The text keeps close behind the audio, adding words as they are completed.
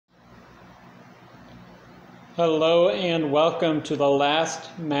Hello and welcome to the last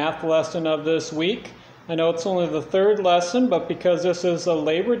math lesson of this week. I know it's only the third lesson, but because this is a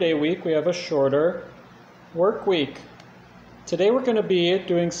Labor Day week, we have a shorter work week. Today we're going to be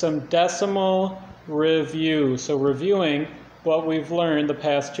doing some decimal review. So reviewing what we've learned the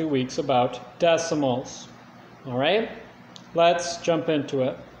past 2 weeks about decimals. All right, let's jump into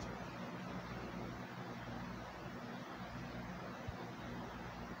it.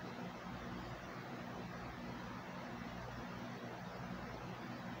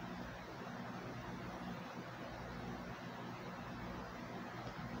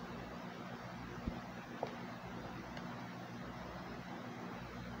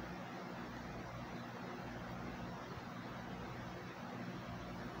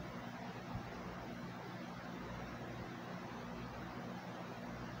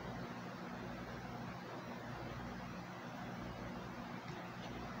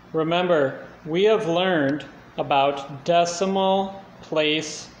 Remember, we have learned about decimal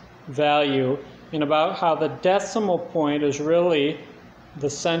place value and about how the decimal point is really the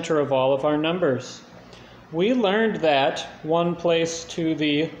center of all of our numbers. We learned that one place to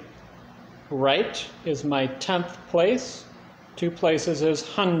the right is my 10th place, 2 places is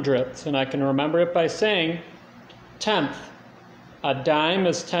hundredths, and I can remember it by saying tenth. A dime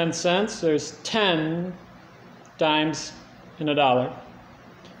is 10 cents, there's 10 dimes in a dollar.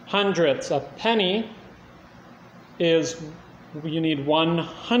 Hundredths, a penny is, you need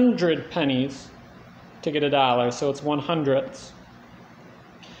 100 pennies to get a dollar, so it's 100ths.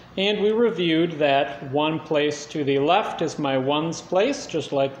 And we reviewed that one place to the left is my ones place,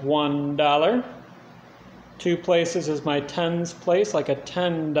 just like $1. 2 places is my tens place, like a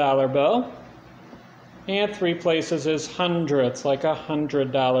 $10 bill. And 3 places is hundredths, like a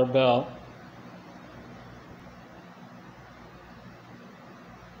 $100 bill.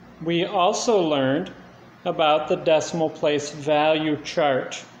 We also learned about the decimal place value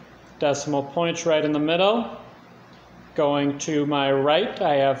chart. Decimal points right in the middle. Going to my right,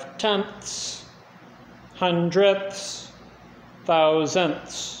 I have tenths, hundredths,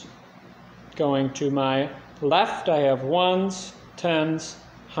 thousandths. Going to my left, I have ones, tens,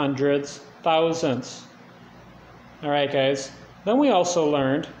 hundreds, thousandths. All right, guys. Then we also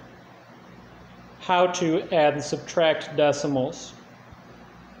learned how to add and subtract decimals.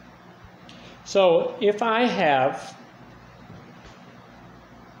 So if I have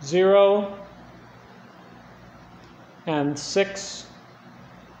 0 and 6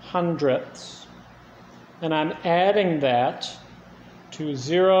 hundredths, and I'm adding that to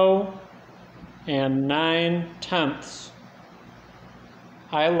 0 and 9 tenths,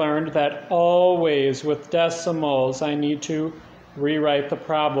 I learned that always with decimals I need to rewrite the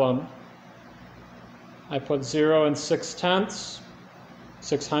problem. I put 0 and 6 tenths,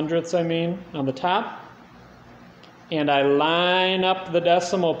 6 hundredths I mean, on the top, and I line up the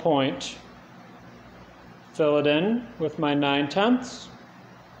decimal point, fill it in with my 9 tenths,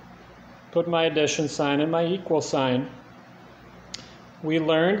 put my addition sign and my equal sign. We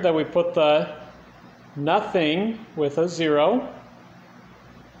learned that we put the nothing with a 0,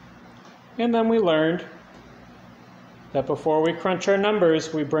 and then we learned that before we crunch our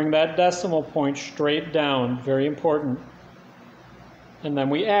numbers, we bring that decimal point straight down, very important. And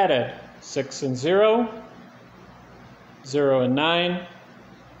then we added 6 and 0, 0 and 9,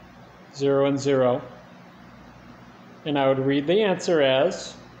 0 and 0. And I would read the answer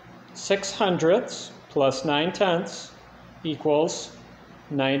as 6 hundredths plus 9 tenths equals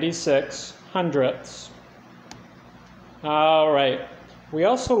 96 hundredths. All right. We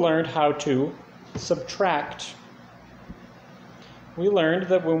also learned how to subtract. We learned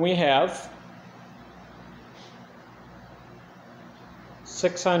that when we have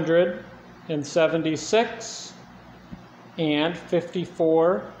 676 and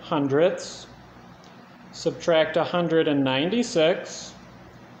 54 hundredths, subtract 196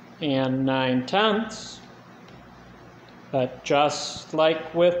 and 9 tenths, but just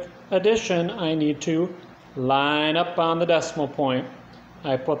like with addition, I need to line up on the decimal point.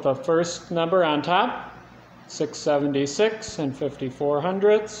 I put the first number on top, 676 and 54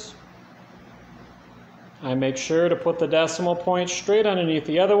 hundredths. I make sure to put the decimal point straight underneath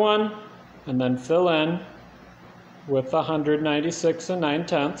the other one and then fill in with the 196 and 9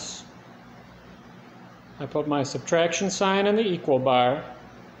 tenths. I put my subtraction sign in the equal bar.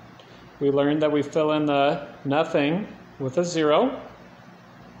 We learned that we fill in the nothing with a 0.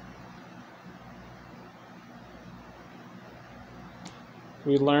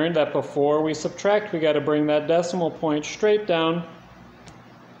 We learned that before we subtract, we got to bring that decimal point straight down.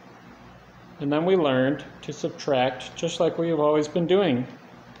 And then we learned to subtract just like we've always been doing.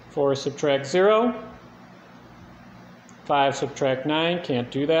 4 subtract 0, 5 subtract 9, can't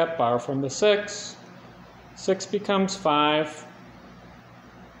do that, borrow from the 6. 6 becomes 5.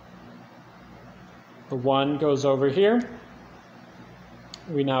 The 1 goes over here.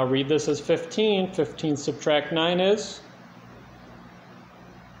 We now read this as 15. 15 subtract 9 is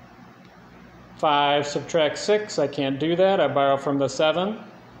 5 subtract 6, I can't do that, I borrow from the 7.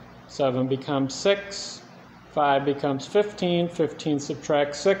 7 becomes 6. 5 becomes 15. 15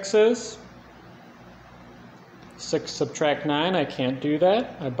 subtract 6 is 6 subtract 9, I can't do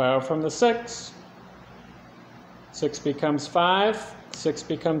that, I borrow from the 6. 6 becomes 5. 6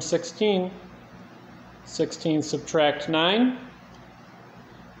 becomes 16. 16 subtract 9.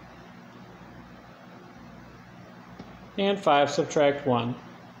 And 5 subtract 1.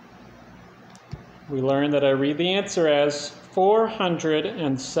 We learn that I read the answer as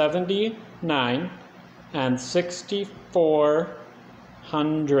 479 and 64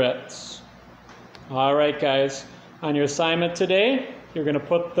 hundredths. All right, guys. On your assignment today, you're going to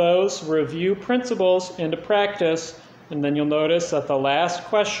put those review principles into practice, and then you'll notice that the last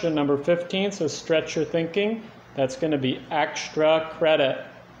question, number 15, says stretch your thinking. That's going to be extra credit.